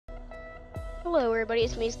Hello everybody,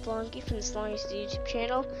 it's me Slongi from the Slongi and Stew YouTube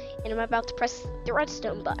channel, and I'm about to press the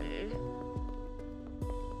redstone button.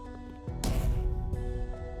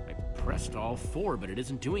 I pressed all four, but it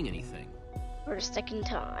isn't doing anything. For the second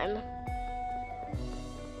time.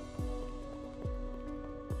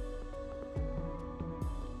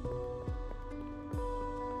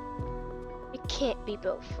 It can't be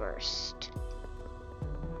both first.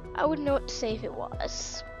 I wouldn't know what to say if it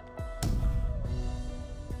was.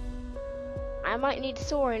 I might need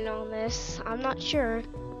Soren on this. I'm not sure.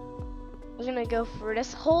 I'm gonna go for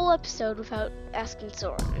this whole episode without asking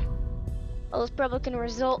Soren. Well, it's probably gonna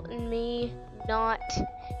result in me not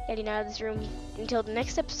getting out of this room until the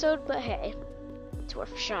next episode, but hey, it's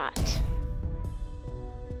worth a shot.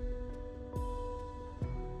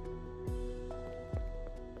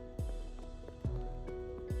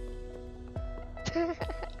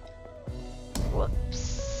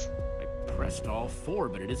 Whoops. I pressed all four,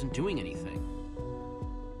 but it isn't doing anything.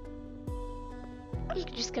 I'm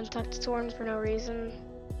just gonna talk to Soren for no reason.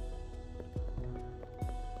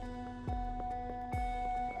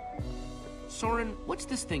 Soren, what's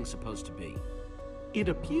this thing supposed to be? It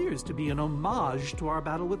appears to be an homage to our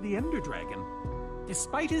battle with the Ender Dragon.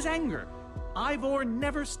 Despite his anger, Ivor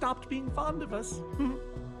never stopped being fond of us.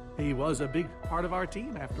 He was a big part of our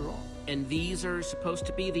team, after all. And these are supposed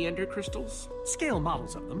to be the Ender crystals? Scale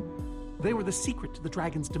models of them. They were the secret to the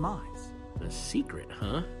dragon's demise. The secret,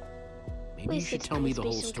 huh? Maybe Please you should tell me the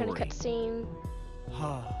whole story. Kind of cutscene.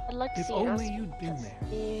 I'd like to If see only you'd been there.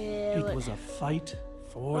 It was a fight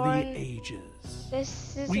for the ages.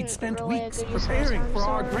 This isn't We'd spent really weeks a good use of preparing time, for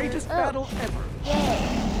our Soren. greatest battle ever.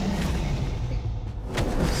 Yay!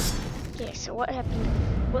 Okay, so what happened?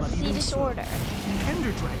 What's But the even disorder? The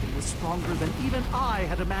Ender Dragon was stronger than even I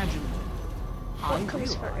had imagined. What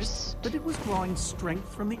comes realized first? that it was drawing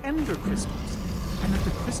strength from the Ender crystals, and that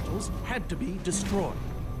the crystals had to be destroyed.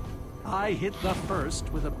 I hit the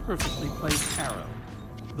first with a perfectly placed arrow.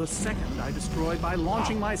 The second I destroyed by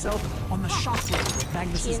launching myself on the shockwave of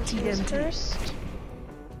Magnus's TNT. First.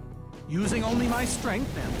 Using only my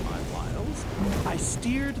strength and my wiles, I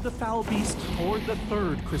steered the foul beast toward the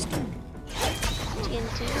third crystal.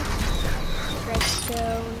 TNT.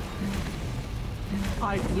 Redstone.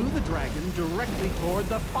 I flew the dragon directly toward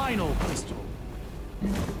the final crystal.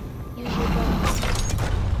 Use your gun.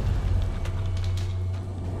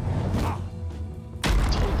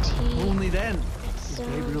 TNT. Only then did So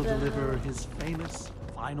Gabriel the- deliver his famous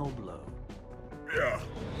final blow.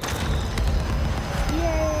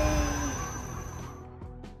 Yay!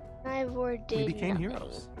 Ivor did We became nothing.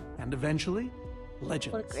 heroes, and eventually,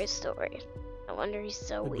 legends. What a great story. No wonder he's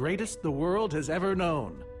so The weak. greatest the world has ever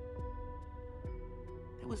known.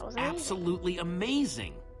 It was Was amazing. absolutely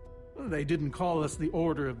amazing. They didn't call us the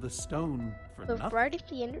Order of the Stone for The nothing. Bride of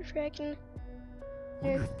the Ender Dragon?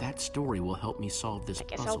 Wonder if that story will help me solve this I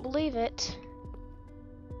guess puzzle. I'll believe it.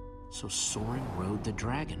 So Soren rode the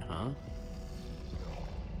dragon, huh?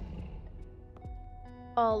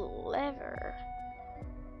 A lever.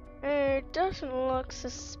 It doesn't look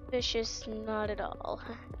suspicious, not at all.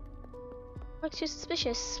 Looks too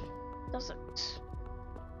suspicious, doesn't.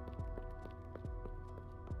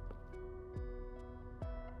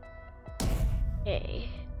 Okay.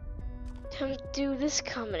 Time to do this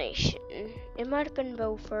combination. It might have been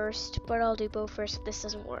bow first, but I'll do bow first if this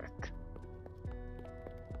doesn't work.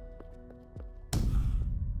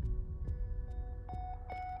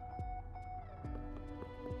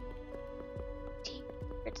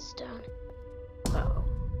 Redstone. Bow.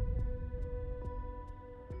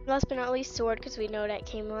 Last but not least, sword, because we know that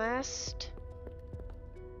came last.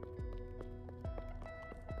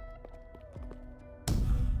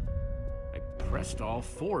 I pressed all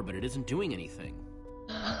four, but it isn't doing anything.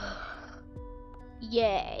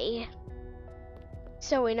 Yay.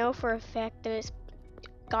 So we know for a fact that it's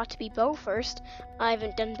got to be bow first. I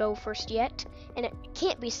haven't done bow first yet, and it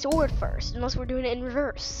can't be sword first unless we're doing it in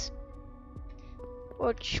reverse.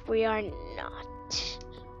 Which we are not.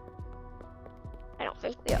 I don't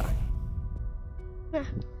think we are. Huh.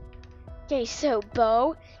 Okay, so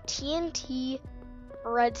bow, TNT,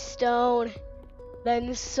 redstone,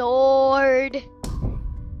 then sword.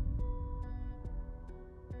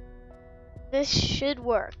 This should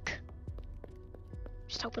work.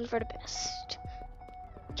 Just hoping for the best.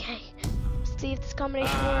 Okay, let's see if this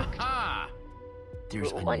combination works. Aha!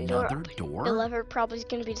 There's One another The door? lever probably is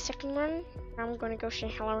going to be the second one. I'm going to go say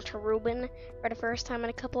hello to Ruben for the first time in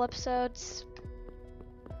a couple episodes.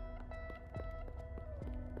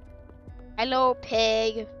 Hello,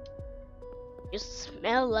 pig. You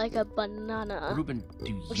smell like a banana. Ruben,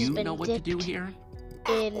 do Which you has been know what to do dipped here?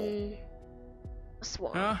 In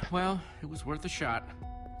swamp. Well, it was worth a shot.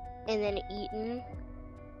 And then eaten.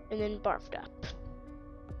 And then barfed up.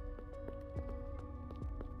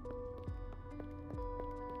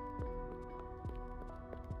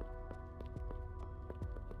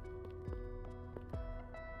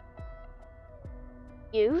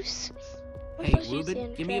 Use? Hey,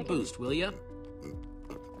 Reuben, give me a boost, will ya?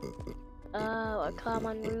 Oh, come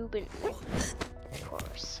on, Reuben. Of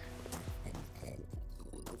course.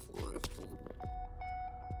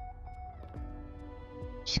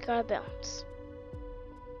 Just gotta bounce.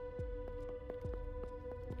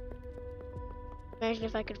 Imagine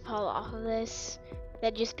if I could fall off of this.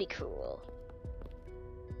 That'd just be cruel.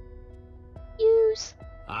 Use.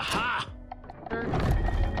 Aha!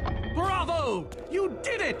 Bravo! You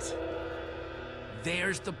did it!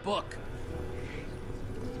 There's the book.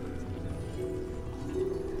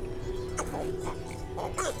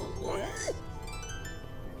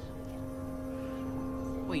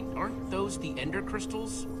 Wait, aren't those the ender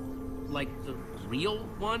crystals? Like the real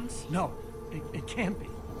ones? No, it can't be.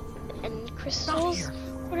 And crystals? here.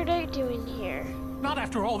 What are they doing here? Not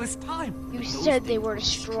after all this time. You Those said they things were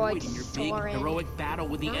destroyed, in your big Soren. heroic battle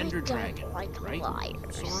with the I ender don't dragon, like right?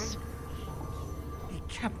 liars. Soren? He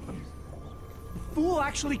kept them. The fool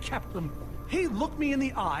actually kept them. He looked me in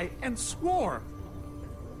the eye and swore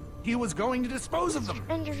he was going to dispose of them.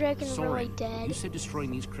 Ender Dragon really Soren, dead. you said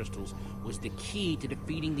destroying these crystals was the key to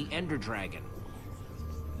defeating the ender dragon.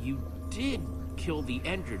 You did kill the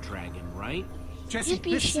ender dragon, right? Jesse, Just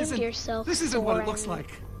be ashamed of yourself, this isn't what it Soren. looks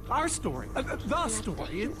like. Our story, the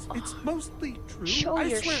story. It's mostly true. Show I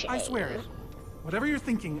your swear, I swear shame. it. Whatever you're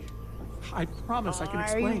thinking, I promise I can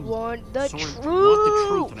explain. I want the Soren, truth. I want the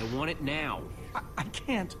truth, and I want it now. I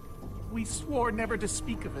can't. We swore never to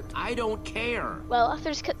speak of it. I don't care. Well, after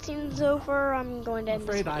this cutscene's over, I'm going to I'm end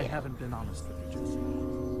this afraid I video. haven't been honest with you, Jesse.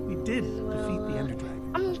 We did defeat the Ender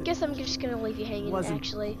Dragon. I guess I'm just gonna leave you hanging, Wasn't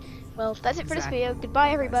actually. Well, that's it for this exactly video. Goodbye,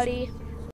 everybody.